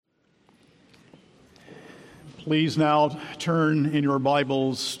Please now turn in your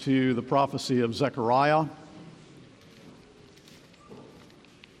Bibles to the prophecy of Zechariah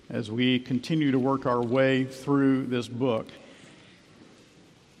as we continue to work our way through this book.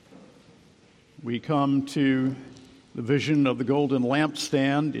 We come to the vision of the golden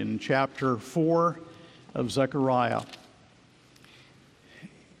lampstand in chapter 4 of Zechariah.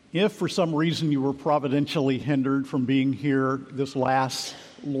 If for some reason you were providentially hindered from being here this last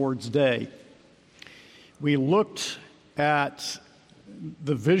Lord's Day, we looked at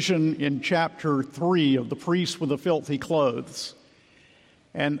the vision in chapter 3 of the priest with the filthy clothes.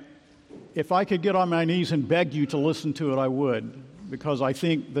 And if I could get on my knees and beg you to listen to it, I would, because I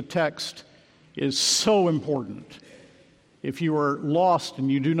think the text is so important. If you are lost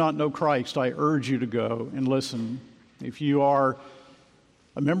and you do not know Christ, I urge you to go and listen. If you are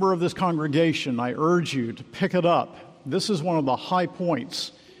a member of this congregation, I urge you to pick it up. This is one of the high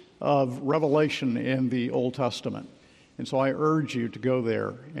points of revelation in the Old Testament. And so I urge you to go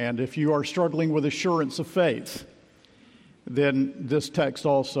there. And if you are struggling with assurance of faith, then this text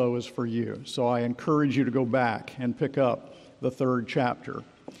also is for you. So I encourage you to go back and pick up the 3rd chapter.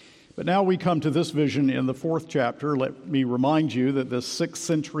 But now we come to this vision in the 4th chapter. Let me remind you that the 6th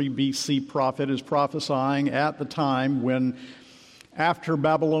century BC prophet is prophesying at the time when, after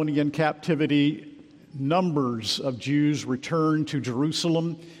Babylonian captivity, numbers of Jews return to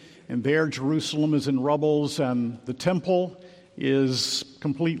Jerusalem. And there Jerusalem is in rubbles, and the temple is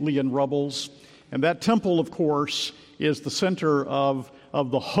completely in rubbles. And that temple, of course, is the center of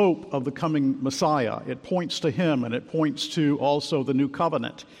the hope of the coming Messiah. It points to him, and it points to also the new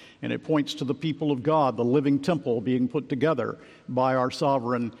covenant. And it points to the people of God, the living temple being put together by our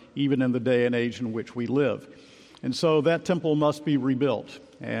sovereign, even in the day and age in which we live. And so that temple must be rebuilt.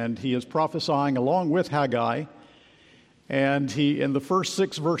 And he is prophesying along with Haggai. And he, in the first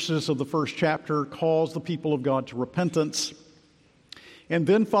 6 verses of the 1st chapter, calls the people of God to repentance. And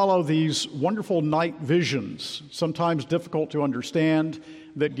then follow these wonderful night visions, sometimes difficult to understand,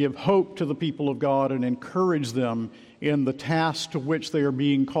 that give hope to the people of God and encourage them in the task to which they are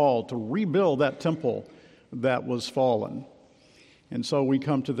being called, to rebuild that temple that was fallen. And so we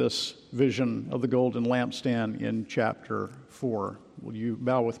come to this vision of the golden lampstand in chapter 4. Will you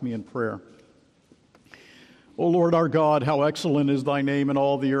bow with me in prayer? O Lord our God, how excellent is thy name in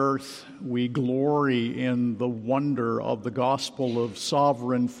all the earth. We glory in the wonder of the gospel of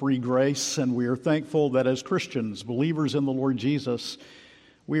sovereign free grace, and we are thankful that as Christians, believers in the Lord Jesus,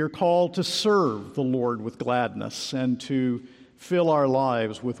 we are called to serve the Lord with gladness and to fill our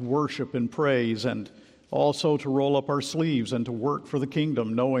lives with worship and praise, and also to roll up our sleeves and to work for the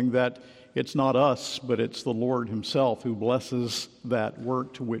kingdom, knowing that it's not us, but it's the Lord himself who blesses that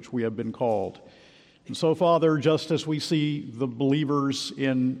work to which we have been called. And so, Father, just as we see the believers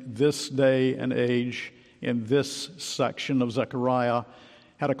in this day and age, in this section of Zechariah,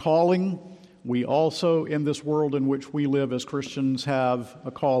 had a calling, we also, in this world in which we live as Christians, have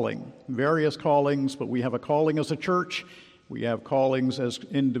a calling. Various callings, but we have a calling as a church. We have callings as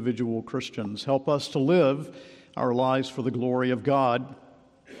individual Christians. Help us to live our lives for the glory of God.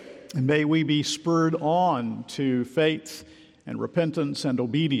 And may we be spurred on to faith and repentance and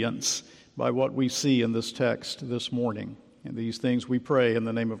obedience by what we see in this text this morning. And these things we pray in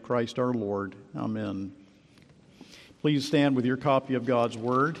the name of Christ our Lord. Amen. Please stand with your copy of God's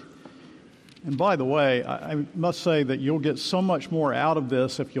Word. And by the way, I must say that you'll get so much more out of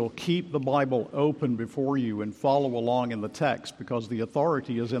this if you'll keep the Bible open before you and follow along in the text, because the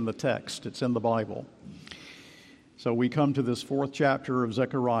authority is in the text. It's in the Bible. So we come to this 4th chapter of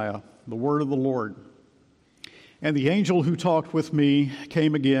Zechariah, the word of the Lord. And the angel who talked with me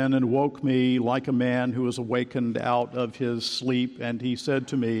came again and woke me like a man who is awakened out of his sleep. And he said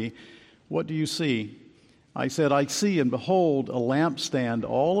to me, "What do you see?" I said, "I see, and behold, a lampstand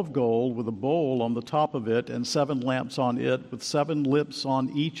all of gold with a bowl on the top of it and 7 lamps on it, with 7 lips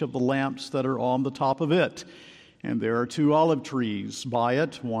on each of the lamps that are on the top of it. And there are 2 olive trees by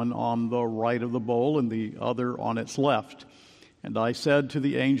it, one on the right of the bowl and the other on its left." And I said to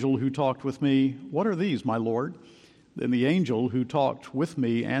the angel who talked with me, "What are these, my Lord?" Then the angel who talked with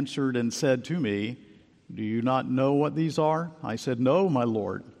me answered and said to me, "Do you not know what these are?" I said, "No, my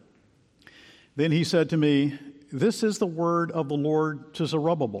Lord." Then he said to me, "This is the word of the Lord to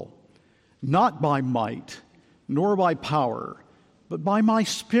Zerubbabel, not by might, nor by power, but by my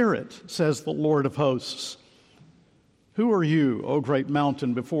Spirit, says the Lord of hosts. Who are you, O great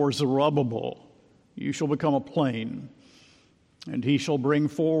mountain, before Zerubbabel? You shall become a plain. And he shall bring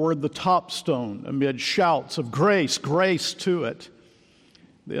forward the top stone amid shouts of grace, grace to it.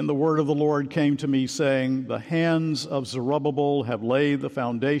 Then the word of the Lord came to me, saying, The hands of Zerubbabel have laid the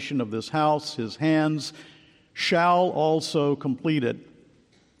foundation of this house. His hands shall also complete it.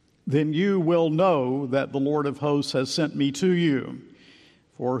 Then you will know that the Lord of hosts has sent me to you.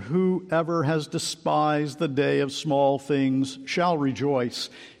 For whoever has despised the day of small things shall rejoice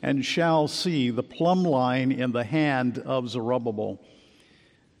and shall see the plumb line in the hand of Zerubbabel.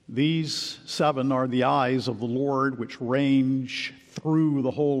 These 7 are the eyes of the Lord which range through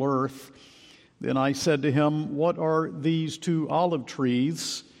the whole earth. Then I said to him, what are these 2 olive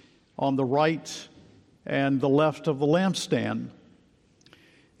trees on the right and the left of the lampstand?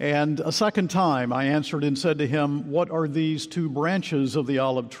 And a second time I answered and said to him, what are these 2 branches of the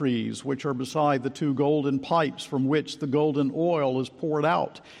olive trees, which are beside the 2 golden pipes from which the golden oil is poured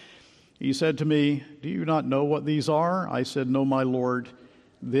out? He said to me, do you not know what these are? I said, no, my Lord.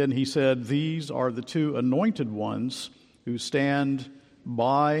 Then he said, these are the 2 anointed ones who stand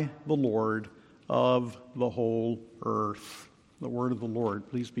by the Lord of the whole earth. The word of the Lord.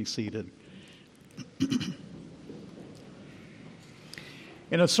 Please be seated.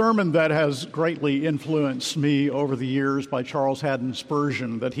 In a sermon that has greatly influenced me over the years by Charles Haddon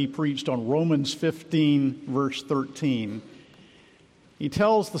Spurgeon that he preached on Romans 15, verse 13, he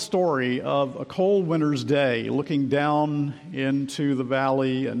tells the story of a cold winter's day, looking down into the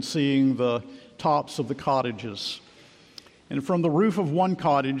valley and seeing the tops of the cottages. And from the roof of one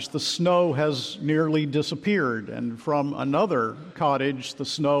cottage, the snow has nearly disappeared, and from another cottage, the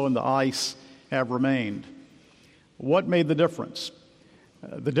snow and the ice have remained. What made the difference?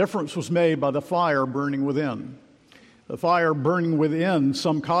 The difference was made by the fire burning within. The fire burning within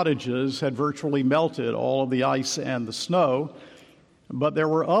some cottages had virtually melted all of the ice and the snow, but there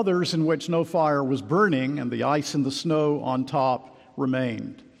were others in which no fire was burning and the ice and the snow on top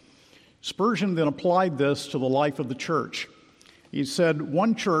remained. Spurgeon then applied this to the life of the church. He said,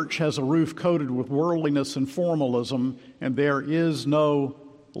 one church has a roof coated with worldliness and formalism, and there is no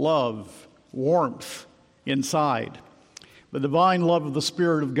love, warmth inside. The divine love of the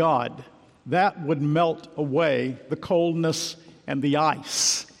Spirit of God, that would melt away the coldness and the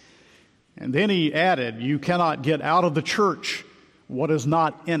ice. And then he added, you cannot get out of the church what is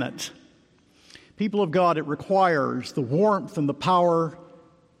not in it. People of God, it requires the warmth and the power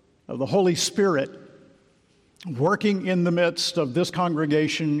of the Holy Spirit working in the midst of this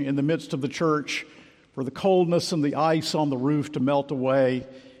congregation, in the midst of the church, for the coldness and the ice on the roof to melt away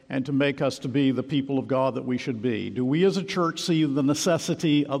and to make us to be the people of God that we should be. Do we as a church see the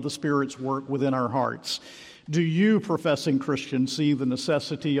necessity of the Spirit's work within our hearts? Do you, professing Christians, see the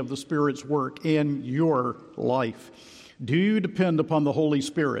necessity of the Spirit's work in your life? Do you depend upon the Holy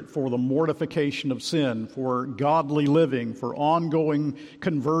Spirit for the mortification of sin, for godly living, for ongoing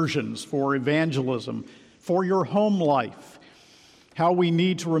conversions, for evangelism, for your home life? How we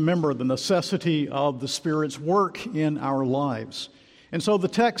need to remember the necessity of the Spirit's work in our lives. And so the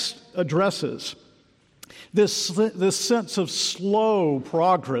text addresses this sense of slow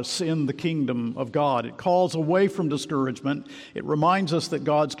progress in the kingdom of God. It calls away from discouragement. It reminds us that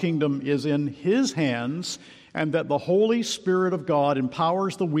God's kingdom is in His hands and that the Holy Spirit of God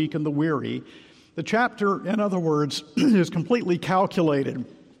empowers the weak and the weary. The chapter, in other words, is completely calculated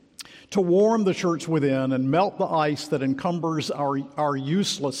to warm the church within and melt the ice that encumbers our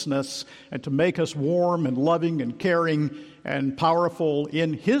uselessness and to make us warm and loving and caring and powerful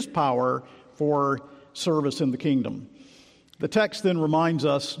in His power for service in the kingdom. The text then reminds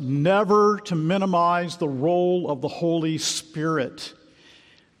us never to minimize the role of the Holy Spirit,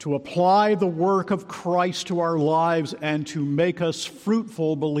 to apply the work of Christ to our lives and to make us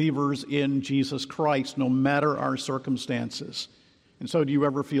fruitful believers in Jesus Christ, no matter our circumstances. And so do you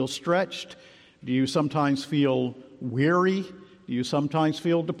ever feel stretched? Do you sometimes feel weary? Do you sometimes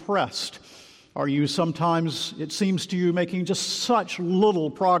feel depressed? Are you sometimes, it seems to you, making just such little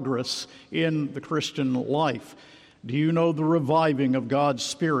progress in the Christian life? Do you know the reviving of God's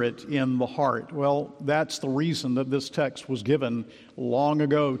Spirit in the heart? Well, that's the reason that this text was given long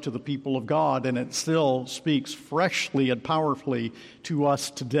ago to the people of God, and it still speaks freshly and powerfully to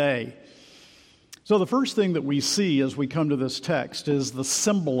us today. So the first thing that we see as we come to this text is the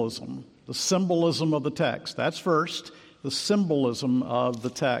symbolism of the text. That's first, the symbolism of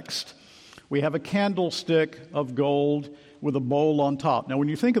the text. We have a candlestick of gold with a bowl on top. Now, when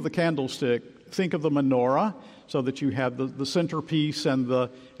you think of the candlestick, think of the menorah, so that you have the centerpiece and the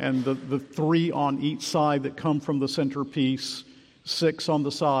 3 on each side that come from the centerpiece, 6 on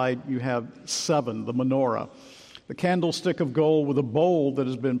the side, you have 7, the menorah. The candlestick of gold with a bowl that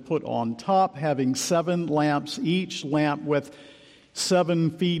has been put on top, having 7 lamps, each lamp with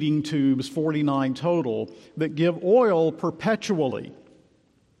 7 feeding tubes, 49 total, that give oil perpetually.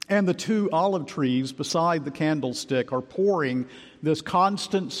 And the 2 olive trees beside the candlestick are pouring this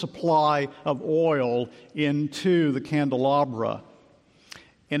constant supply of oil into the candelabra.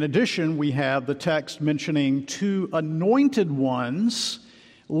 In addition, we have the text mentioning two anointed ones.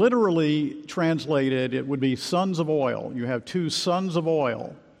 Literally translated, it would be sons of oil. You have two sons of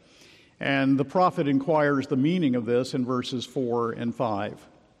oil. And the prophet inquires the meaning of this in verses 4 and 5.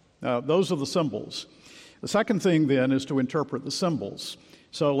 Those are the symbols. The second thing, then, is to interpret the symbols.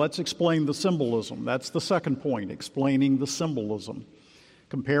 So let's explain the symbolism. That's the second point, explaining the symbolism.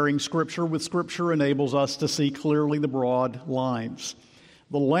 Comparing Scripture with Scripture enables us to see clearly the broad lines.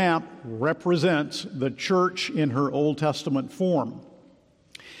 The lamp represents the church in her Old Testament form.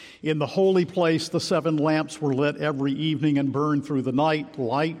 In the holy place, the 7 lamps were lit every evening and burned through the night,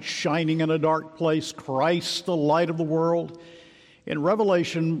 light shining in a dark place, Christ, the light of the world. In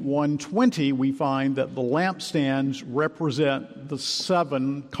Revelation 1:20, we find that the lampstands represent the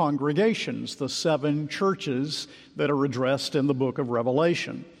 7 congregations, the 7 churches that are addressed in the book of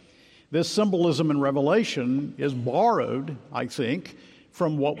Revelation. This symbolism in Revelation is borrowed, I think,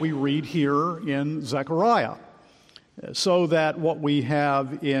 from what we read here in Zechariah. So that what we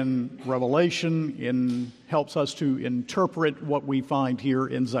have in Revelation helps us to interpret what we find here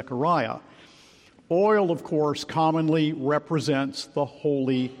in Zechariah. Oil, of course, commonly represents the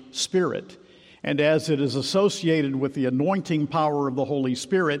Holy Spirit. And as it is associated with the anointing power of the Holy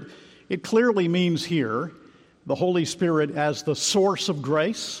Spirit, it clearly means here the Holy Spirit as the source of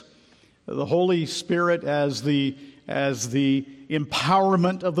grace, the Holy Spirit as the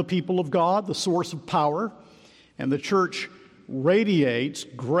empowerment of the people of God, the source of power. And the church radiates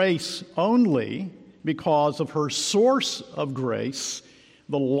grace only because of her source of grace,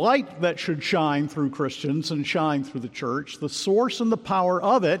 the light that should shine through Christians and shine through the church. The source and the power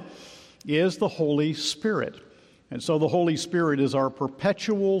of it is the Holy Spirit. And so the Holy Spirit is our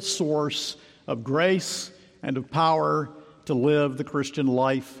perpetual source of grace and of power to live the Christian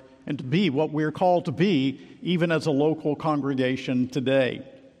life and to be what we're called to be, even as a local congregation today.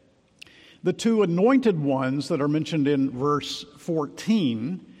 The 2 anointed ones that are mentioned in verse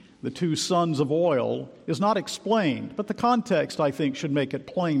 14, the 2 sons of oil, is not explained, but the context, I think, should make it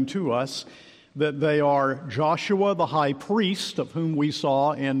plain to us that they are Joshua the high priest, of whom we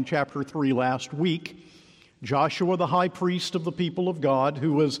saw in chapter 3 last week. Joshua the high priest of the people of God,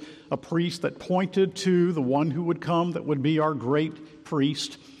 who was a priest that pointed to the one who would come that would be our great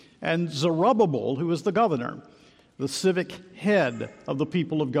priest, and Zerubbabel, who is the governor, the civic head of the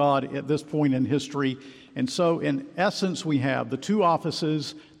people of God at this point in history. And so, in essence, we have the 2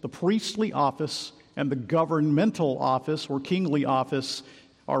 offices, the priestly office and the governmental office or kingly office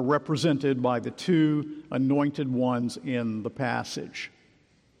are represented by the 2 anointed ones in the passage.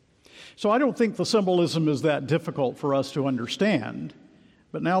 So I don't think the symbolism is that difficult for us to understand.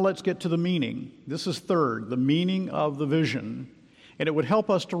 But now let's get to the meaning. This is third, the meaning of the vision. And it would help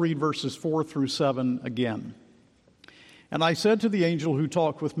us to read verses 4 through 7 again. And I said to the angel who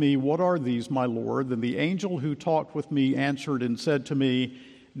talked with me, "What are these, my Lord?" Then the angel who talked with me answered and said to me,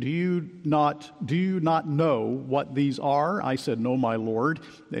 Do you not know what these are? I said, "No, my Lord."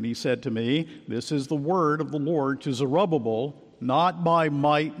 Then he said to me, "This is the word of the Lord to Zerubbabel, not by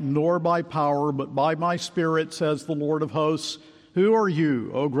might nor by power, but by my Spirit, says the Lord of hosts. Who are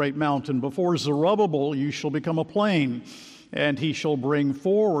you, O great mountain? Before Zerubbabel you shall become a plain, and he shall bring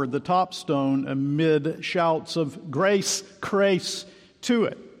forward the top stone amid shouts of grace to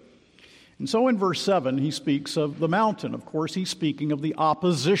it." And so in verse 7, he speaks of the mountain. Of course, he's speaking of the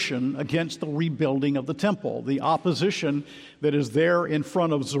opposition against the rebuilding of the temple, the opposition that is there in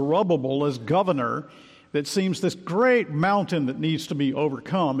front of Zerubbabel as governor, that seems this great mountain that needs to be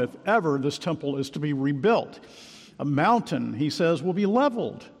overcome if ever this temple is to be rebuilt. A mountain, he says, will be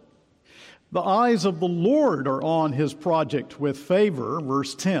leveled. The eyes of the Lord are on his project with favor,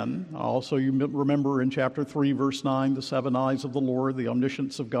 verse 10. Also, you remember in chapter 3, verse 9, the 7 eyes of the Lord, the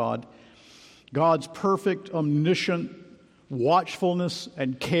omniscience of God. God's perfect, omniscient watchfulness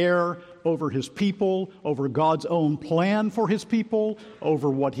and care over his people, over God's own plan for his people, over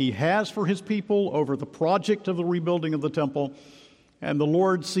what he has for his people, over the project of the rebuilding of the temple. And the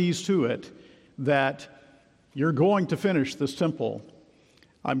Lord sees to it that you're going to finish this temple.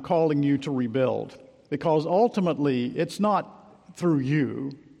 I'm calling you to rebuild, because ultimately it's not through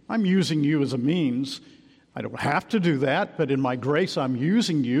you. I'm using you as a means. I don't have to do that, but in my grace I'm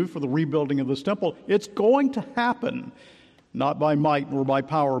using you for the rebuilding of this temple. It's going to happen, not by might nor by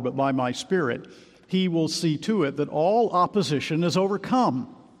power, but by my Spirit. He will see to it that all opposition is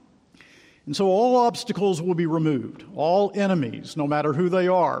overcome. And so all obstacles will be removed. All enemies, no matter who they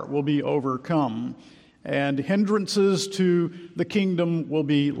are, will be overcome. And hindrances to the kingdom will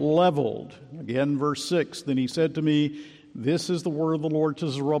be leveled. Again, verse 6, then he said to me, This is the word of the Lord to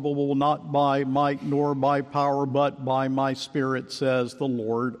Zerubbabel, not by might nor by power, but by my Spirit, says the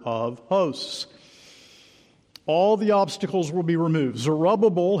Lord of hosts. All the obstacles will be removed.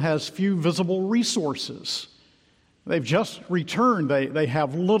 Zerubbabel has few visible resources. They've just returned. They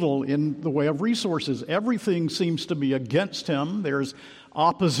have little in the way of resources. Everything seems to be against him. There's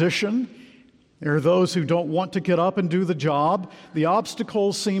opposition. There are those who don't want to get up and do the job. The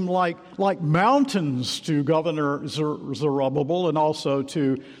obstacles seem like mountains to Governor Zerubbabel and also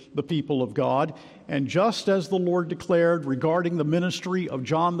to the people of God. And just as the Lord declared regarding the ministry of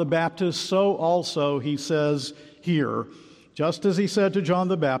John the Baptist, so also he says here, just as he said to John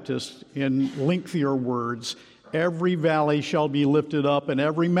the Baptist in lengthier words, every valley shall be lifted up, and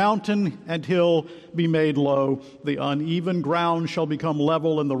every mountain and hill be made low. The uneven ground shall become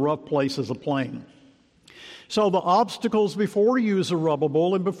level, and the rough places a plain. So the obstacles before you,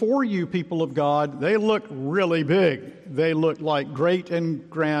 Zerubbabel, and before you, people of God, they look really big. They look like great and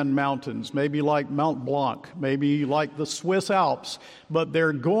grand mountains, maybe like Mount Blanc, maybe like the Swiss Alps, but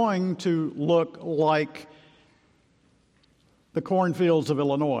they're going to look like the cornfields of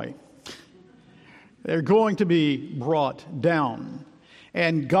Illinois. They're going to be brought down.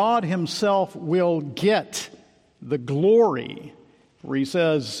 And God himself will get the glory. For he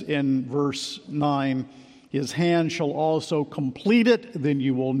says in verse 9, his hand shall also complete it. Then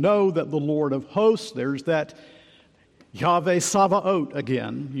you will know that the Lord of hosts, there's that Yahweh Sabaoth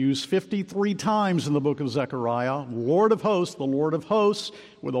again, used 53 times in the book of Zechariah. Lord of hosts, the Lord of hosts,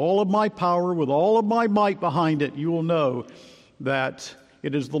 with all of my power, with all of my might behind it, you will know that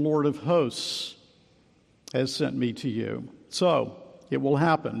it is the Lord of hosts has sent me to you. So it will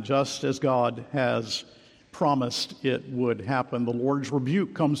happen just as God has promised it would happen. The Lord's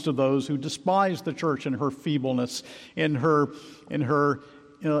rebuke comes to those who despise the church in her feebleness, in her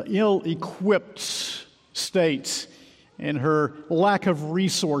ill-equipped state, in her lack of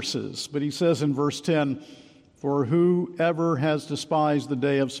resources. But he says in verse 10, for whoever has despised the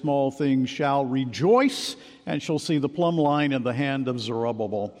day of small things shall rejoice and shall see the plumb line in the hand of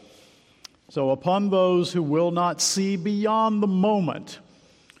Zerubbabel. So upon those who will not see beyond the moment,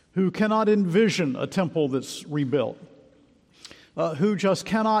 who cannot envision a temple that's rebuilt, who just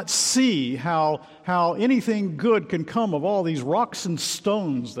cannot see how anything good can come of all these rocks and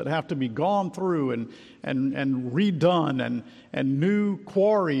stones that have to be gone through and redone and new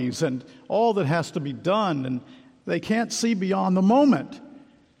quarries and all that has to be done, and they can't see beyond the moment.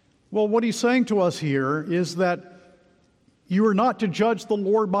 Well, what he's saying to us here is that you are not to judge the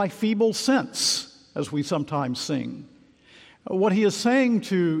Lord by feeble sense, as we sometimes sing. What he is saying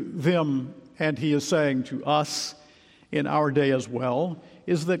to them, and he is saying to us in our day as well,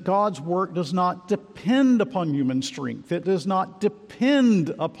 is that God's work does not depend upon human strength. It does not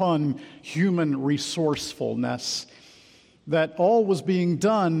depend upon human resourcefulness. That all was being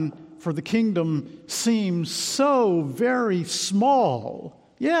done for the kingdom seems so very small.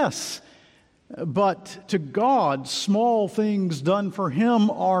 Yes, but to God, small things done for him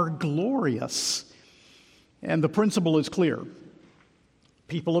are glorious. And the principle is clear.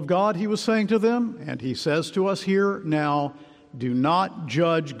 People of God, he was saying to them, and he says to us here now, do not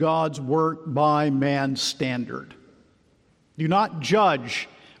judge God's work by man's standard. Do not judge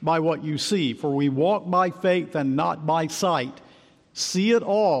by what you see, for we walk by faith and not by sight. See it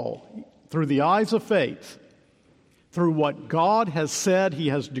all through the eyes of faith, through what God has said, he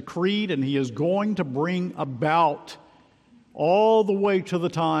has decreed, and he is going to bring about all the way to the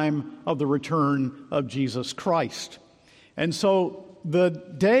time of the return of Jesus Christ. And so the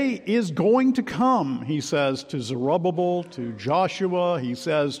day is going to come, he says to Zerubbabel, to Joshua, he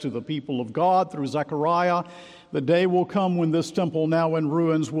says to the people of God through Zechariah, the day will come when this temple now in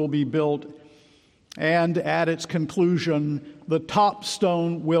ruins will be built, and at its conclusion, the top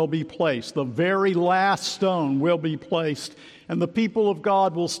stone will be placed. The very last stone will be placed. And the people of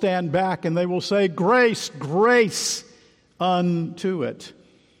God will stand back and they will say, grace, grace unto it.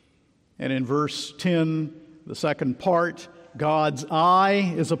 And in verse 10, the second part, God's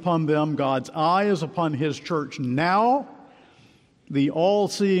eye is upon them. God's eye is upon his church now. The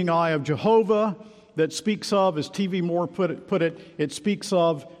all-seeing eye of Jehovah that speaks of, as T.V. Moore put it, it speaks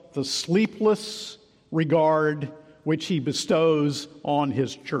of the sleepless regard which he bestows on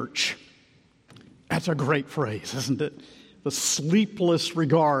his church. That's a great phrase, isn't it? The sleepless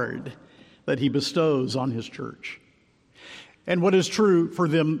regard that he bestows on his church. And what is true for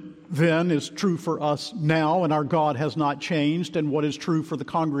them then is true for us now, and our God has not changed. And what is true for the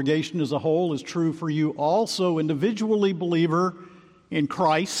congregation as a whole is true for you also, individually, believer in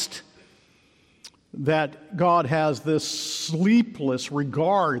Christ, that God has this sleepless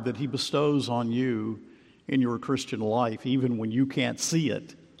regard that he bestows on you in your Christian life, even when you can't see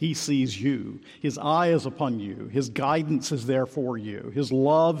it. He sees you. His eye is upon you. His guidance is there for you. His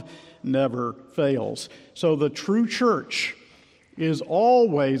love never fails. So the true church is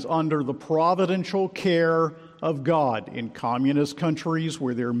always under the providential care of God. In communist countries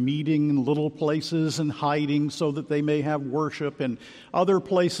where they're meeting in little places and hiding so that they may have worship, and other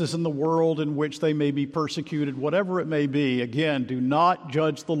places in the world in which they may be persecuted, whatever it may be, again, do not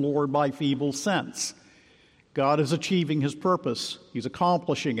judge the Lord by feeble sense. God is achieving His purpose. He's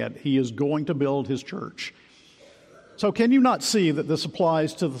accomplishing it. He is going to build His church. So can you not see that this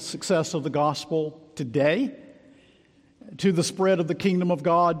applies to the success of the gospel today? To the spread of the kingdom of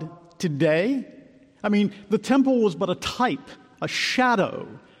God today? I mean, the temple was but a type, a shadow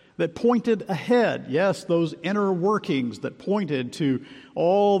that pointed ahead. Yes, those inner workings that pointed to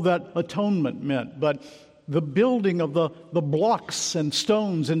all that atonement meant. But the building of the blocks and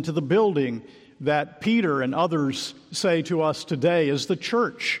stones into the building that Peter and others say to us today is the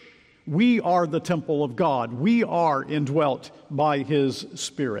church. We are the temple of God. We are indwelt by His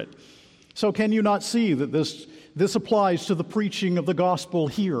Spirit. So can you not see that this applies to the preaching of the gospel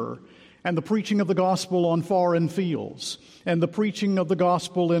here, and the preaching of the gospel on foreign fields, and the preaching of the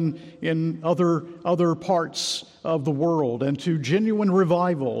gospel in other parts of the world, and to genuine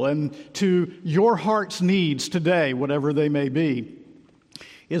revival, and to your heart's needs today, whatever they may be?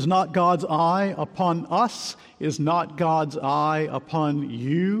 Is not God's eye upon us? Is not God's eye upon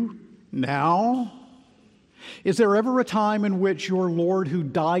you now? Is there ever a time in which your Lord who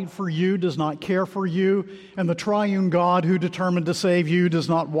died for you does not care for you, and the triune God who determined to save you does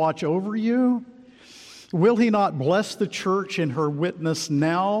not watch over you? Will He not bless the church in her witness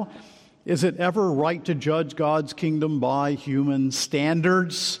now? Is it ever right to judge God's kingdom by human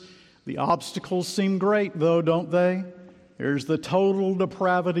standards? The obstacles seem great, though, don't they? There's the total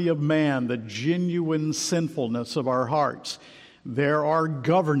depravity of man, the genuine sinfulness of our hearts. There are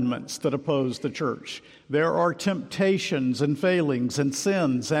governments that oppose the church. There are temptations and failings and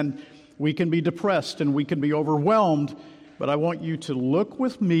sins, and we can be depressed and we can be overwhelmed. But I want you to look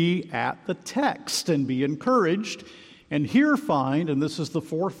with me at the text and be encouraged. And here find, and this is the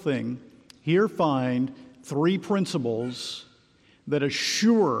fourth thing, here find three principles that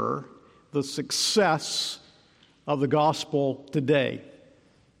assure the success of the gospel today.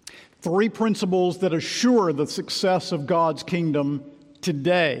 Three principles that assure the success of God's kingdom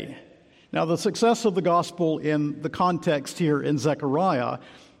today. Now, the success of the gospel in the context here in Zechariah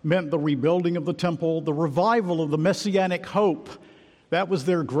meant the rebuilding of the temple, the revival of the messianic hope. That was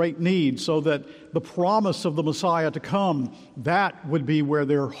their great need, so that the promise of the Messiah to come, that would be where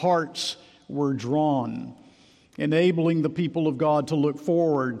their hearts were drawn, enabling the people of God to look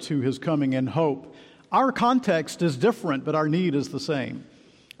forward to His coming in hope. Our context is different, but our need is the same.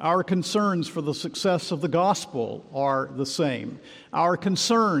 Our concerns for the success of the gospel are the same. Our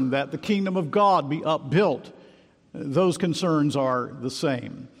concern that the kingdom of God be upbuilt, those concerns are the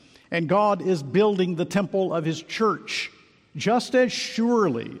same. And God is building the temple of His church just as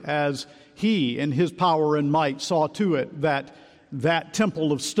surely as He, in His power and might, saw to it that that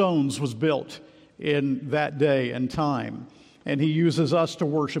temple of stones was built in that day and time. And He uses us to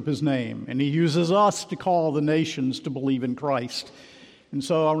worship His name. And He uses us to call the nations to believe in Christ. And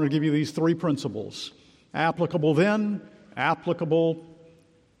so I'm going to give you these three principles. Applicable then, applicable,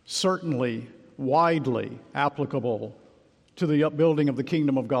 certainly, widely applicable to the upbuilding of the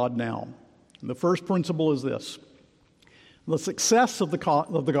kingdom of God now. And the first principle is this. The success of the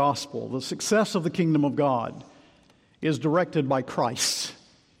gospel, the success of the kingdom of God is directed by Christ,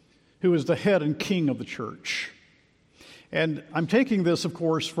 who is the head and king of the church. And I'm taking this, of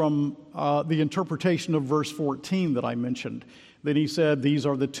course, from the interpretation of verse 14 that I mentioned. That He said, these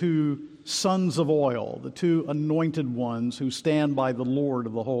are the two sons of oil, the two anointed ones who stand by the Lord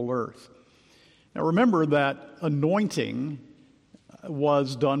of the whole earth. Now remember that anointing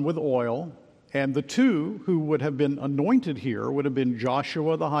was done with oil, and the two who would have been anointed here would have been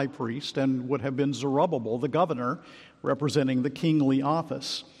Joshua the high priest and would have been Zerubbabel the governor, representing the kingly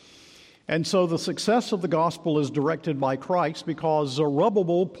office. And so the success of the gospel is directed by Christ because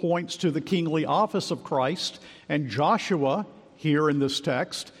Zerubbabel points to the kingly office of Christ, and Joshua, here in this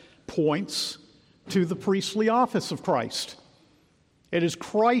text, points to the priestly office of Christ. It is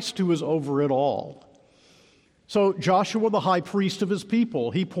Christ who is over it all. So Joshua, the high priest of his people,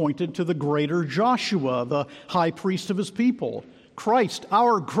 he pointed to the greater Joshua, the high priest of his people. Christ,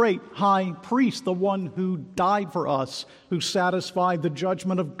 our great high priest, the one who died for us, who satisfied the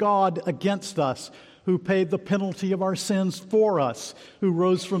judgment of God against us, who paid the penalty of our sins for us, who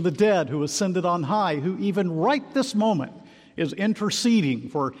rose from the dead, who ascended on high, who even right this moment is interceding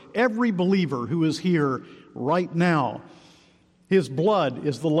for every believer who is here right now. His blood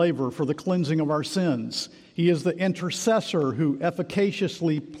is the laver for the cleansing of our sins. He is the intercessor who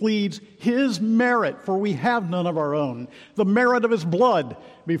efficaciously pleads His merit, for we have none of our own, the merit of His blood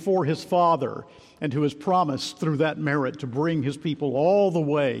before His Father, and who has promised through that merit to bring His people all the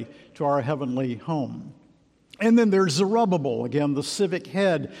way to our heavenly home. And then there's Zerubbabel, again, the civic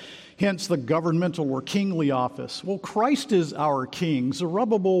head, hence the governmental or kingly office. Well, Christ is our king.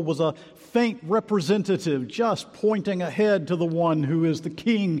 Zerubbabel was a faint representative, just pointing ahead to the one who is the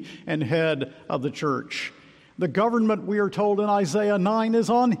king and head of the church. The government, we are told in Isaiah 9, is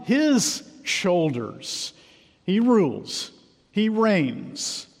on His shoulders. He rules. He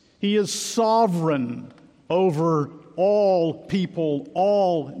reigns. He is sovereign over all people,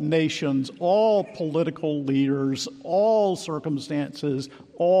 all nations, all political leaders, all circumstances,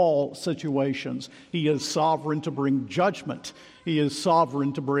 all situations. He is sovereign to bring judgment. He is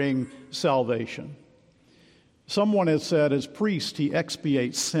sovereign to bring salvation. Someone has said, as priest, He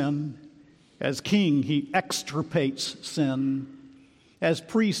expiates sin. As king, He extirpates sin. As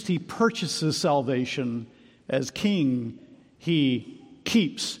priest, He purchases salvation. As king, He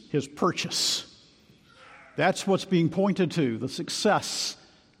keeps His purchase. That's what's being pointed to, the success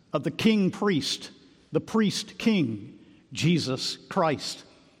of the king-priest, the priest-king, Jesus Christ.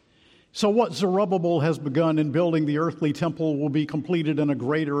 So what Zerubbabel has begun in building the earthly temple will be completed in a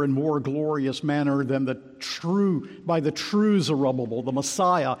greater and more glorious manner than by the true Zerubbabel, the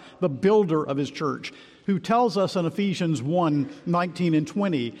Messiah, the builder of His church, who tells us in Ephesians 1:19 and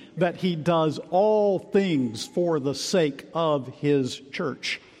 20 that He does all things for the sake of His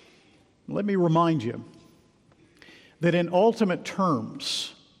church. Let me remind you that in ultimate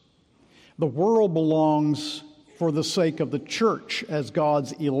terms, the world belongs for the sake of the church as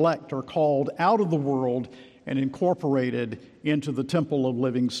God's elect are called out of the world and incorporated into the temple of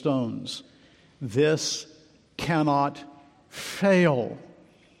living stones. This cannot fail.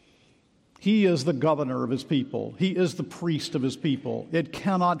 He is the governor of His people. He is the priest of His people. It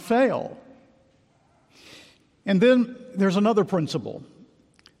cannot fail. And then there's another principle.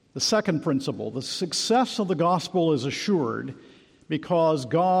 The second principle, the success of the gospel is assured because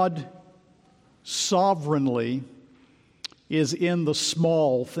God sovereignly is in the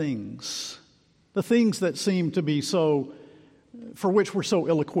small things, the things that seem to be for which we're so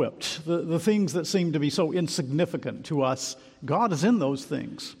ill-equipped, the things that seem to be so insignificant to us. God is in those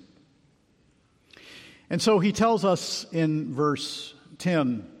things. And so He tells us in verse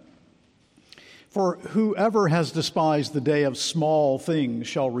 10, "For whoever has despised the day of small things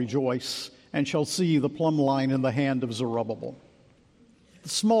shall rejoice and shall see the plumb line in the hand of Zerubbabel." The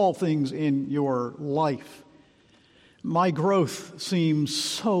small things in your life. My growth seems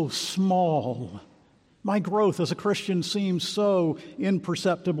so small. My growth as a Christian seems so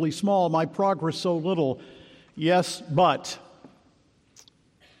imperceptibly small. My progress so little. Yes, but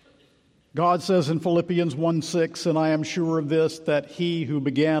God says in Philippians 1:6, "And I am sure of this, that He who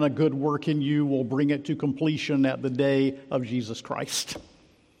began a good work in you will bring it to completion at the day of Jesus Christ."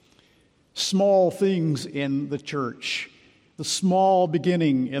 Small things in the church. The small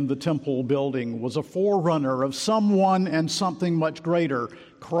beginning in the temple building was a forerunner of someone and something much greater,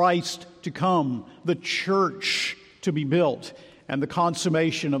 Christ to come, the church to be built, and the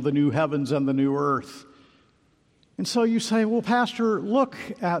consummation of the new heavens and the new earth. And so you say, well, Pastor, look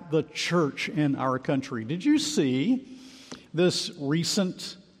at the church in our country. Did you see this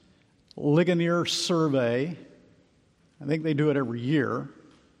recent Ligonier survey? I think they do it every year,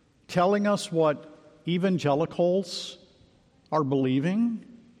 telling us what evangelicals are believing.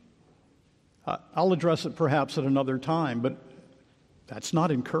 I'll address it perhaps at another time, but that's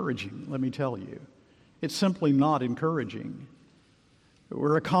not encouraging, let me tell you. It's simply not encouraging.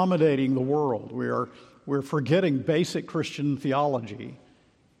 We're accommodating the world. We're forgetting basic Christian theology.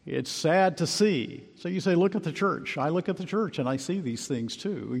 It's sad to see. So you say, look at the church. I look at the church and I see these things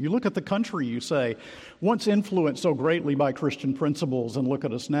too. You look at the country, you say, once influenced so greatly by Christian principles, and look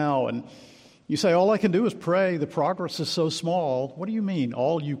at us now. And you say, all I can do is pray. The progress is so small. What do you mean,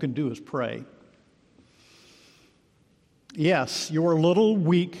 all you can do is pray? Yes, your little,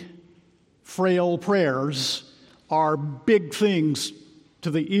 weak, frail prayers are big things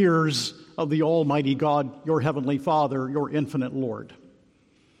to the ears of the Almighty God, your Heavenly Father, your infinite Lord.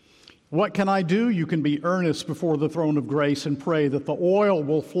 What can I do? You can be earnest before the throne of grace and pray that the oil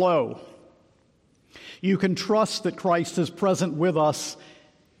will flow. You can trust that Christ is present with us,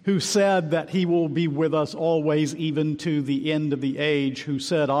 who said that He will be with us always, even to the end of the age, who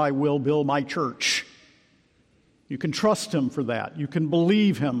said, I will build my church. You can trust Him for that. You can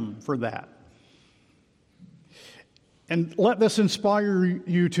believe Him for that. And let this inspire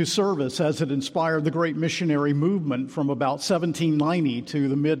you to service as it inspired the great missionary movement from about 1790 to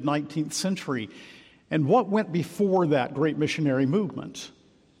the mid-19th century. And what went before that great missionary movement?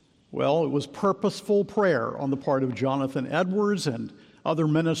 Well, it was purposeful prayer on the part of Jonathan Edwards and other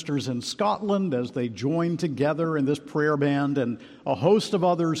ministers in Scotland as they joined together in this prayer band, and a host of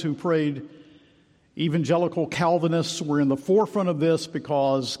others who prayed. Evangelical Calvinists were in the forefront of this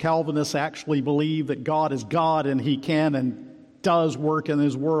because Calvinists actually believe that God is God and He can and does work in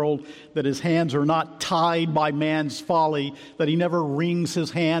His world, that His hands are not tied by man's folly, that He never wrings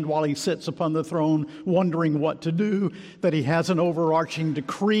His hand while He sits upon the throne wondering what to do, that He has an overarching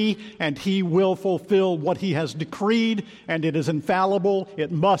decree and He will fulfill what He has decreed, and it is infallible.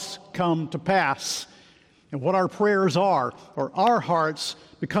 It must come to pass. And what our prayers are our hearts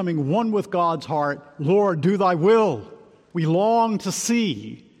becoming one with God's heart. Lord, do Thy will. We long to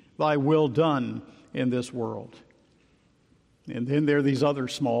see Thy will done in this world. And then there are these other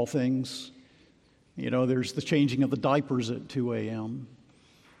small things. There's the changing of the diapers at 2 a.m.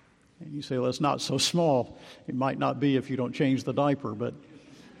 And you say, well, it's not so small. It might not be if you don't change the diaper, but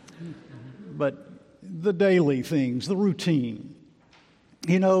the daily things, the routine,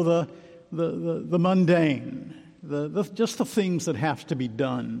 the mundane, just the things that have to be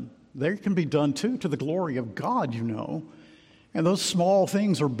done. They can be done, too, to the glory of God, And those small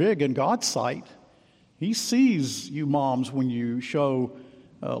things are big in God's sight. He sees you moms when you show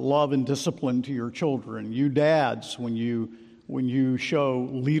love and discipline to your children. You dads when you show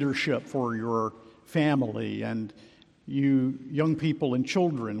leadership for your family. And you young people and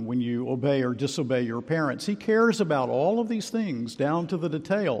children when you obey or disobey your parents. He cares about all of these things down to the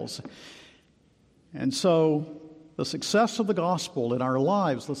details. And so the success of the gospel in our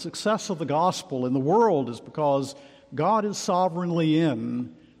lives, the success of the gospel in the world is because God is sovereignly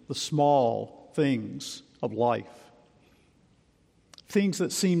in the small things of life. Things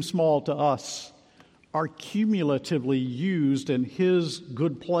that seem small to us are cumulatively used in His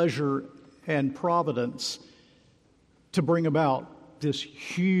good pleasure and providence to bring about this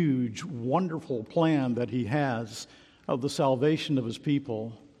huge, wonderful plan that He has of the salvation of His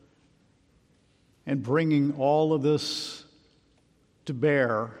people, and bringing all of this to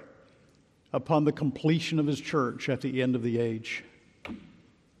bear upon the completion of His church at the end of the age.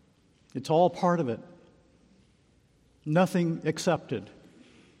 It's all part of it. Nothing excepted.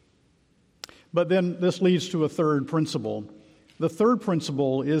 But then this leads to a third principle. The third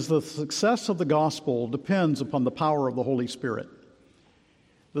principle is the success of the gospel depends upon the power of the Holy Spirit.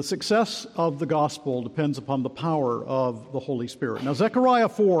 The success of the gospel depends upon the power of the Holy Spirit. Now, Zechariah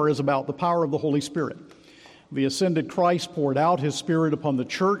 4 is about the power of the Holy Spirit. The ascended Christ poured out His Spirit upon the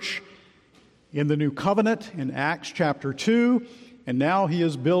church in the new covenant in Acts chapter 2, and now He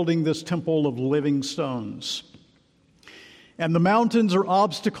is building this temple of living stones. And the mountains or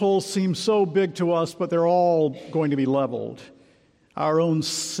obstacles seem so big to us, but they're all going to be leveled. Our own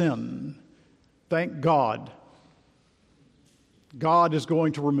sin, thank God, God is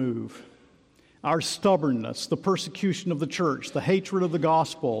going to remove. Our stubbornness, the persecution of the church, the hatred of the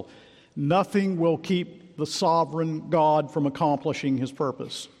gospel, nothing will keep the sovereign God from accomplishing His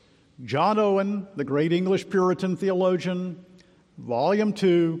purpose. John Owen, the great English Puritan theologian, Volume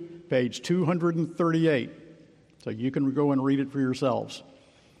 2, page 238. So you can go and read it for yourselves.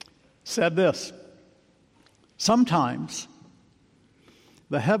 Said this: sometimes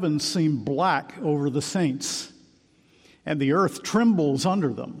the heavens seem black over the saints, and the earth trembles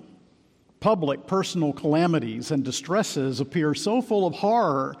under them. Public personal calamities and distresses appear so full of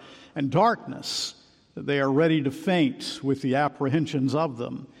horror and darkness that they are ready to faint with the apprehensions of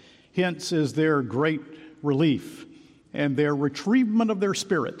them. Hence is their great relief and their retrievement of their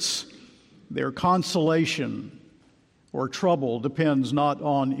spirits. Their consolation or trouble depends not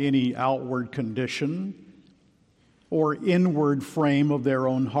on any outward condition or inward frame of their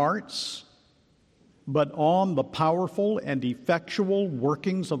own hearts, but on the powerful and effectual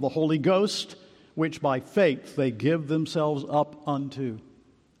workings of the Holy Ghost, which by faith they give themselves up unto.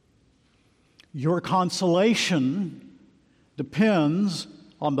 Your consolation depends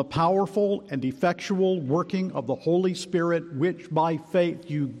on the powerful and effectual working of the Holy Spirit, which by faith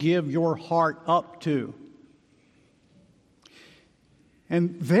you give your heart up to.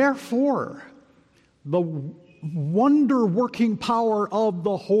 And therefore, the wonder-working power of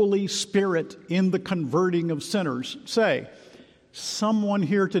the Holy Spirit in the converting of sinners. Say, someone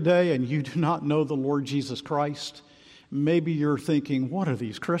here today and you do not know the Lord Jesus Christ, maybe you're thinking, what are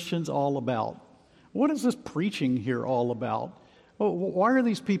these Christians all about? What is this preaching here all about? Why are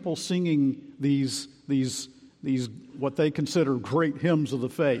these people singing these what they consider great hymns of the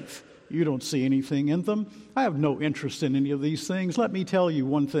faith? You don't see anything in them. I have no interest in any of these things. Let me tell you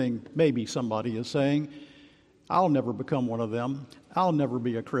one thing, maybe somebody is saying, I'll never become one of them. I'll never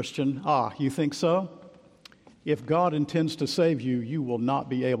be a Christian. Ah, you think so? If God intends to save you, you will not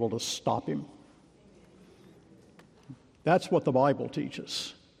be able to stop him. That's what the Bible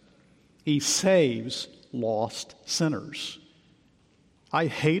teaches. He saves lost sinners. I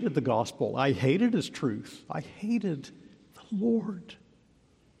hated the gospel. I hated his truth. I hated the Lord.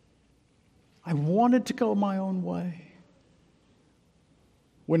 I wanted to go my own way.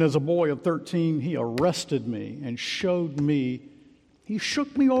 When as a boy of 13, he arrested me and he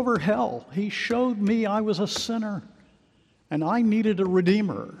shook me over hell. He showed me I was a sinner and I needed a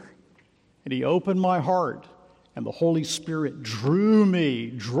redeemer. And he opened my heart, and the Holy Spirit drew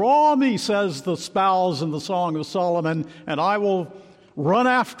me. Draw me, says the spouse in the Song of Solomon, and I will run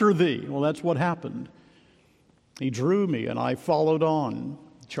after thee. Well, that's what happened. He drew me, and I followed on,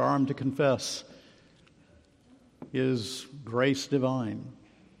 charmed to confess his grace divine.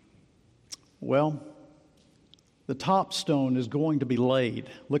 Well, the top stone is going to be laid.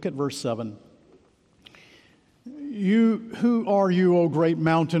 Look at verse 7. Who are you, O great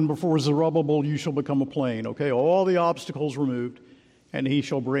mountain? Before Zerubbabel you shall become a plain. Okay, all the obstacles removed, and he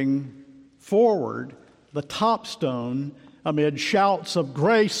shall bring forward the top stone amid shouts of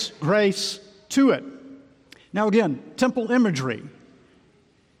grace, grace to it. Now again, temple imagery.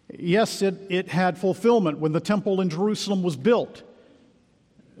 Yes, it had fulfillment when the temple in Jerusalem was built.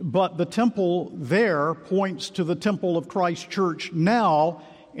 But the temple there points to the temple of Christ's church now,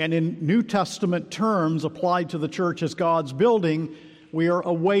 and in New Testament terms applied to the church as God's building, we are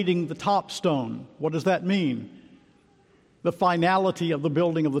awaiting the top stone. What does that mean? The finality of the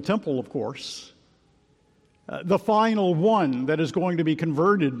building of the temple, of course. The final one that is going to be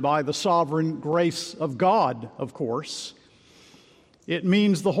converted by the sovereign grace of God, of course. It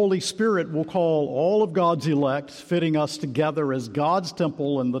means the Holy Spirit will call all of God's elect, fitting us together as God's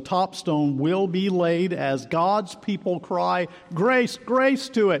temple, and the top stone will be laid as God's people cry, grace, grace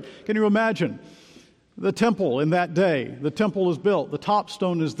to it. Can you imagine? The temple in that day, the temple is built, the top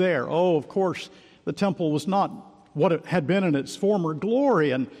stone is there. Oh, of course, the temple was not what it had been in its former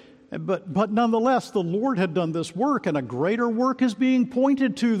glory, but nonetheless, the Lord had done this work, and a greater work is being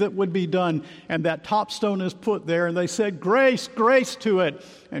pointed to that would be done. And that top stone is put there, and they said, grace, grace to it.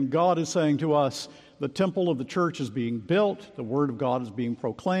 And God is saying to us, the temple of the church is being built. The word of God is being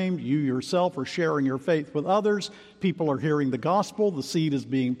proclaimed. You yourself are sharing your faith with others. People are hearing the gospel. The seed is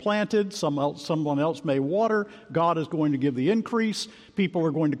being planted. Someone else may water. God is going to give the increase. People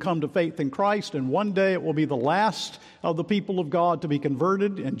are going to come to faith in Christ, and one day it will be the last of the people of God to be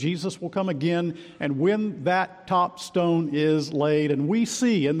converted, and Jesus will come again. And when that top stone is laid, and we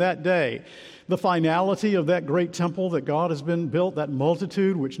see in that day the finality of that great temple that God has been built, that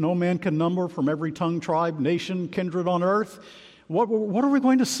multitude which no man can number from every tongue, tribe, nation, kindred on earth, what are we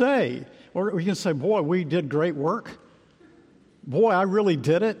going to say? Or are we going to say, boy, we did great work? Boy, I really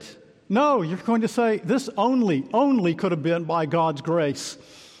did it? No, you're going to say, this only could have been by God's grace.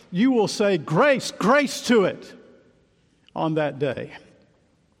 You will say, grace, grace to it on that day.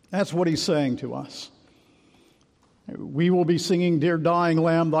 That's what he's saying to us. We will be singing, Dear Dying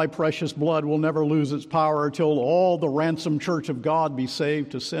Lamb, thy precious blood will never lose its power till all the ransomed church of God be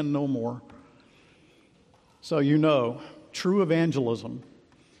saved to sin no more. So you know, true evangelism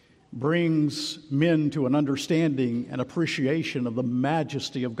brings men to an understanding and appreciation of the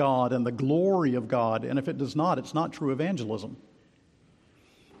majesty of God and the glory of God. And if it does not, it's not true evangelism.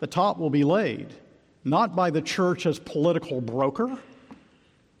 The top will be laid, not by the church as political broker.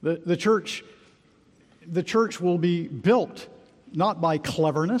 The church will be built not by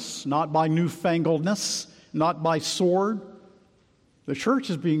cleverness, not by newfangledness, not by sword. The church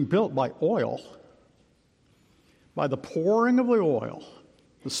is being built by oil, by the pouring of the oil,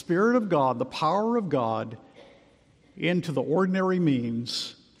 the Spirit of God, the power of God, into the ordinary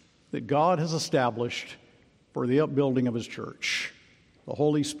means that God has established for the upbuilding of his church. The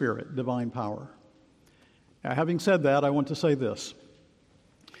Holy Spirit, divine power. Now, having said that, I want to say this.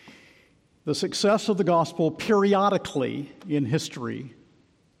 The success of the gospel periodically in history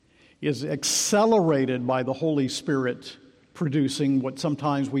is accelerated by the Holy Spirit producing what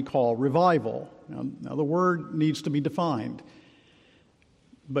sometimes we call revival. Now the word needs to be defined.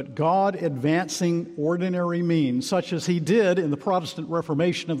 But God advancing ordinary means, such as he did in the Protestant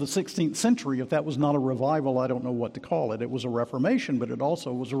Reformation of the 16th century. If that was not a revival, I don't know what to call it. It was a reformation, but it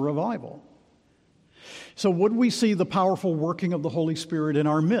also was a revival. So would we see the powerful working of the Holy Spirit in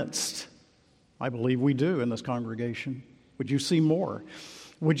our midst? I believe we do in this congregation. Would you see more?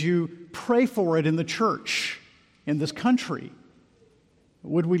 Would you pray for it in the church, in this country?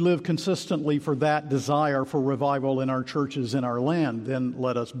 Would we live consistently for that desire for revival in our churches in our land? Then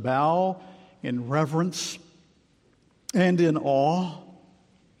let us bow in reverence and in awe,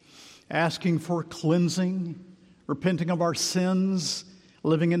 asking for cleansing, repenting of our sins,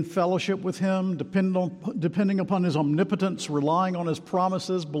 living in fellowship with Him, depending upon His omnipotence, relying on His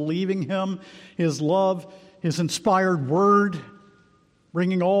promises, believing Him, His love, His inspired Word,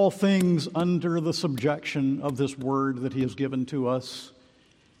 bringing all things under the subjection of this Word that He has given to us.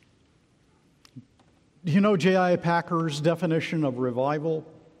 Do you know J.I. Packer's definition of revival?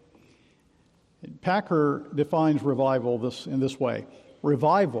 Packer defines revival in this way.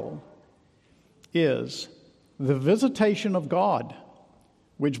 Revival is the visitation of God,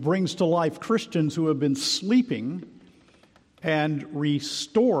 which brings to life Christians who have been sleeping and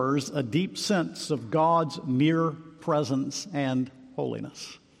restores a deep sense of God's near presence and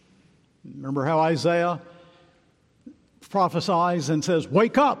holiness. Remember how Isaiah prophesies and says,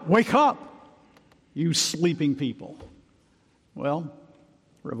 wake up, you sleeping people. Well,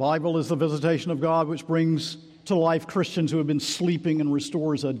 revival is the visitation of God which brings to life Christians who have been sleeping and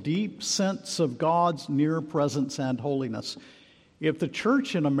restores a deep sense of God's near presence and holiness. If the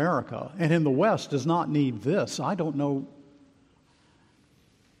church in America and in the West does not need this, I don't know,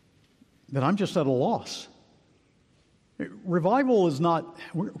 then I'm just at a loss. Revival is not,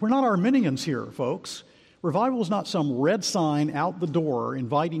 we're not Arminians here, folks. Revival is not some red sign out the door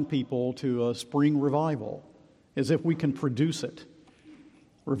inviting people to a spring revival, as if we can produce it.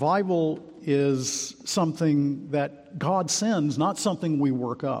 Revival is something that God sends, not something we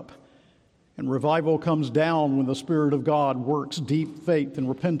work up. And revival comes down when the Spirit of God works deep faith and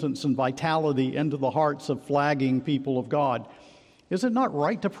repentance and vitality into the hearts of flagging people of God. Is it not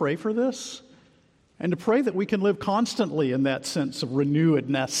right to pray for this? And to pray that we can live constantly in that sense of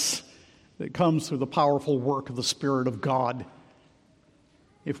renewedness that comes through the powerful work of the Spirit of God,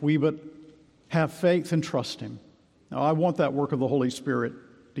 if we but have faith and trust Him. Now, I want that work of the Holy Spirit.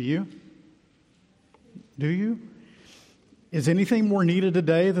 Do you? Do you? Is anything more needed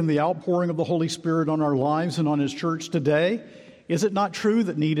today than the outpouring of the Holy Spirit on our lives and on His church today? Is it not true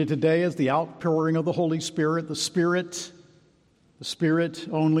that needed today is the outpouring of the Holy Spirit, the Spirit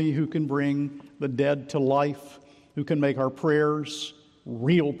only who can bring the dead to life, who can make our prayers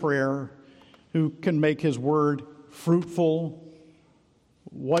real prayer, who can make His Word fruitful?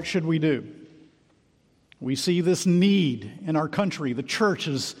 What should we do? We see this need in our country. The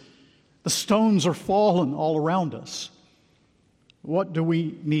churches, the stones are fallen all around us. What do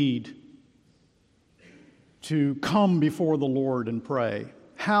we need to come before the Lord and pray?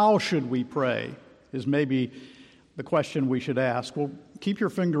 How should we pray is maybe the question we should ask. Well, keep your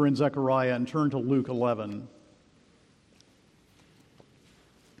finger in Zechariah and turn to Luke 11.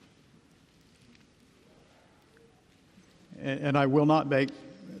 And I will not make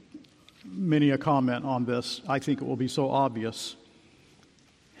many a comment on this. I think it will be so obvious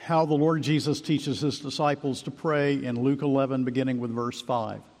how the Lord Jesus teaches His disciples to pray in Luke 11, beginning with verse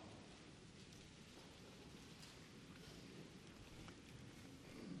 5.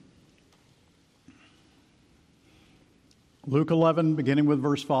 Luke 11, beginning with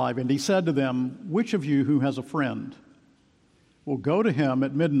verse 5, and He said to them, which of you who has a friend will go to him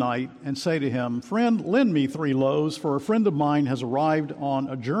at midnight and say to him, friend, lend me 3 loaves, for a friend of mine has arrived on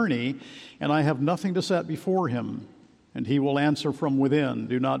a journey, and I have nothing to set before him. And he will answer from within,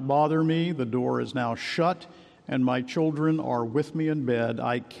 do not bother me, the door is now shut, and my children are with me in bed.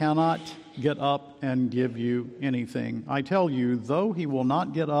 I cannot get up and give you anything. I tell you, though he will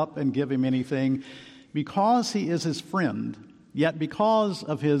not get up and give him anything, because he is his friend, yet because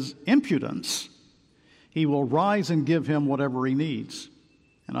of his impudence, he will rise and give him whatever he needs.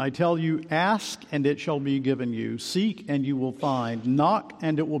 And I tell you, ask and it shall be given you. Seek and you will find. Knock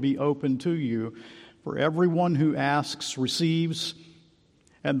and it will be opened to you. For everyone who asks receives,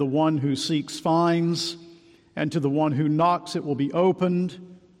 and the one who seeks finds, and to the one who knocks it will be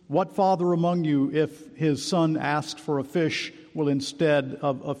opened. What father among you, if his son asks for a fish, will instead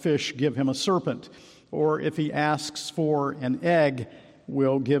of a fish give him a serpent? Or if he asks for an egg,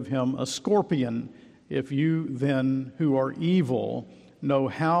 will give him a scorpion? If you then, who are evil, know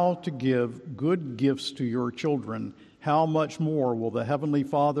how to give good gifts to your children, how much more will the Heavenly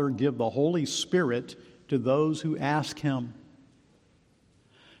Father give the Holy Spirit to those who ask Him?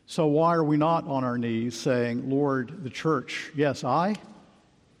 So why are we not on our knees saying, Lord, the church, yes, I,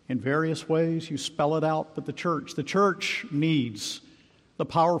 in various ways, you spell it out, but the church needs the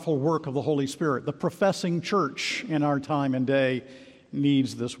powerful work of the Holy Spirit. The professing church in our time and day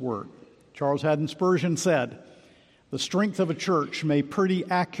needs this work. Charles Haddon Spurgeon said, the strength of a church may pretty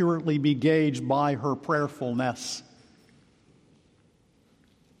accurately be gauged by her prayerfulness.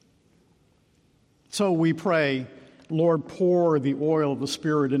 So we pray, Lord, pour the oil of the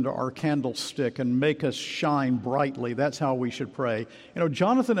Spirit into our candlestick and make us shine brightly. That's how we should pray.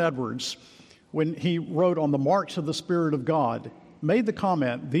 Jonathan Edwards, when he wrote on the marks of the Spirit of God, made the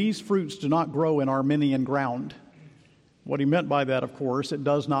comment, these fruits do not grow in Armenian ground. What he meant by that, of course, it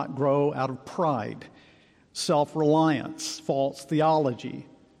does not grow out of pride, self-reliance, false theology,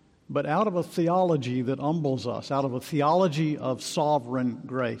 but out of a theology that humbles us, out of a theology of sovereign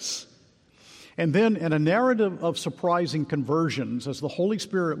grace. And then in a narrative of surprising conversions, as the Holy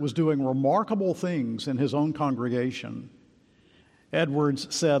Spirit was doing remarkable things in his own congregation, Edwards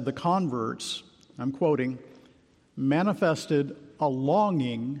said the converts, I'm quoting, manifested a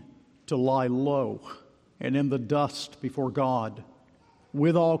longing to lie low and in the dust before God,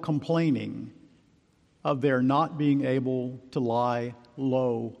 withal complaining of their not being able to lie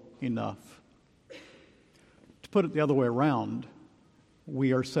low enough. To put it the other way around,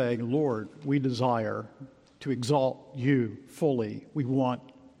 we are saying, Lord, we desire to exalt you fully. We want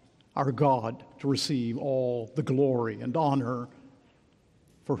our God to receive all the glory and honor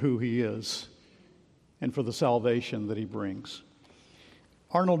for who he is and for the salvation that he brings.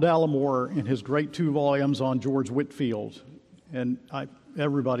 Arnold Dallimore, in his great 2 volumes on George Whitefield, and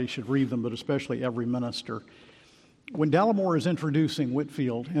everybody should read them, but especially every minister. When Dallimore is introducing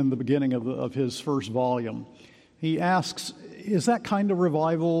Whitefield in the beginning of his first volume, he asks, is that kind of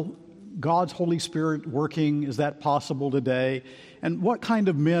revival, God's Holy Spirit working, is that possible today? And what kind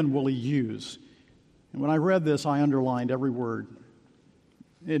of men will he use? And when I read this, I underlined every word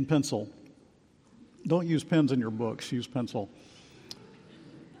in pencil. Don't use pens in your books, use pencil.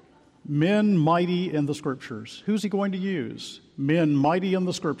 Men mighty in the Scriptures. Who's he going to use? Men mighty in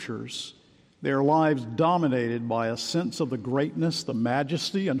the Scriptures. Their lives dominated by a sense of the greatness, the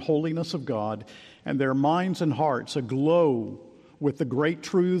majesty, and holiness of God, and their minds and hearts aglow with the great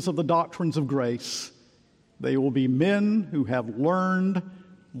truths of the doctrines of grace. They will be men who have learned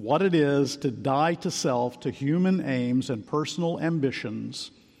what it is to die to self, to human aims and personal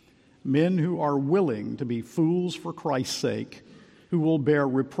ambitions, men who are willing to be fools for Christ's sake, who will bear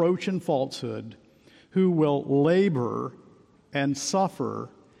reproach and falsehood, who will labor and suffer,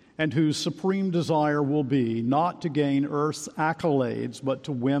 and whose supreme desire will be not to gain earth's accolades, but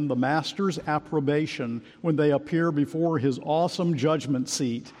to win the Master's approbation when they appear before his awesome judgment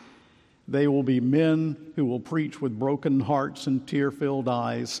seat. They will be men who will preach with broken hearts and tear-filled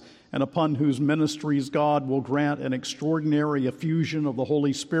eyes, and upon whose ministries God will grant an extraordinary effusion of the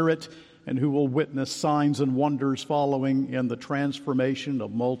Holy Spirit, and who will witness signs and wonders following in the transformation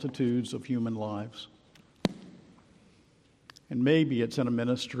of multitudes of human lives. And maybe it's in a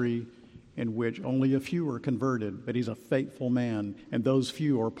ministry in which only a few are converted, but he's a faithful man, and those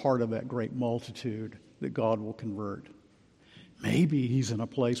few are part of that great multitude that God will convert. Maybe he's in a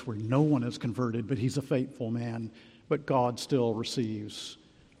place where no one is converted, but he's a faithful man, but God still receives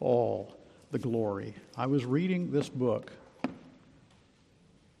all the glory. I was reading this book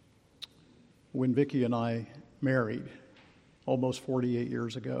when Vicki and I married almost 48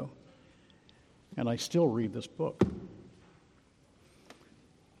 years ago, and I still read this book.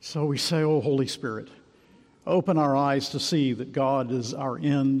 So we say, oh, Holy Spirit, open our eyes to see that God is our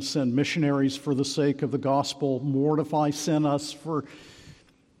end. Send missionaries for the sake of the gospel. Mortify sin us for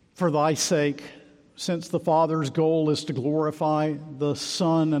thy sake, since the Father's goal is to glorify the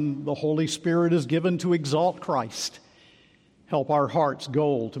Son and the Holy Spirit is given to exalt Christ. Help our heart's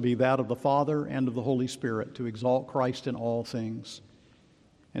goal to be that of the Father and of the Holy Spirit, to exalt Christ in all things.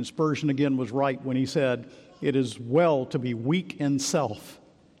 And Spurgeon again was right when he said, it is well to be weak in self,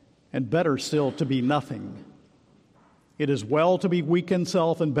 and better still to be nothing. It is well to be weak in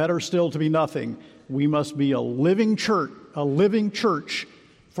self, and better still to be nothing. We must be a living church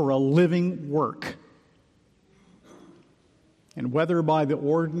for a living work. And whether by the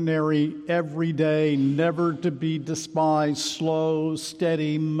ordinary, everyday, never to be despised, slow,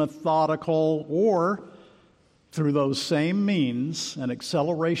 steady, methodical, or through those same means, an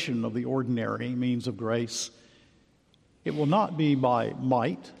acceleration of the ordinary means of grace, it will not be by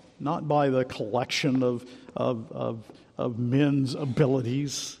might, not by the collection of men's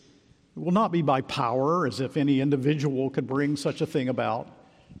abilities. It will not be by power, as if any individual could bring such a thing about.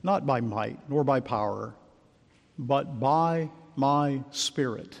 Not by might, nor by power, but by my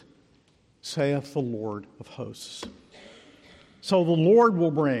Spirit, saith the Lord of hosts. So the Lord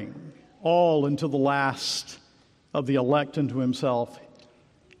will bring all into the last of the elect into himself.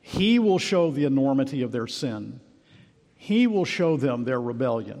 He will show the enormity of their sin. He will show them their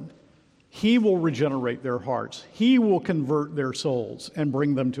rebellion. He will regenerate their hearts. He will convert their souls and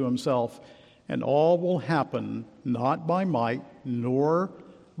bring them to himself. And all will happen not by might nor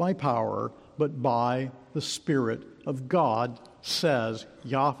by power, but by the Spirit of God, says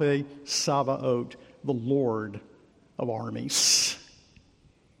Yahweh Sabaoth, the Lord of armies.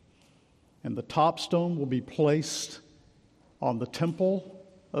 And the top stone will be placed on the temple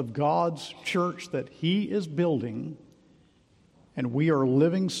of God's church that He is building, and we are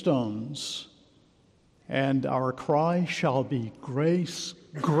living stones, and our cry shall be, grace,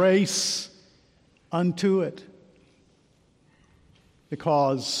 grace unto it,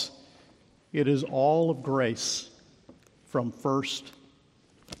 because it is all of grace from first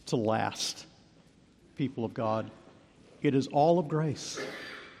to last, people of God. It is all of grace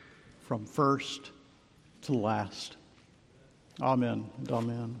from first to last. Amen and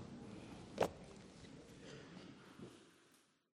amen.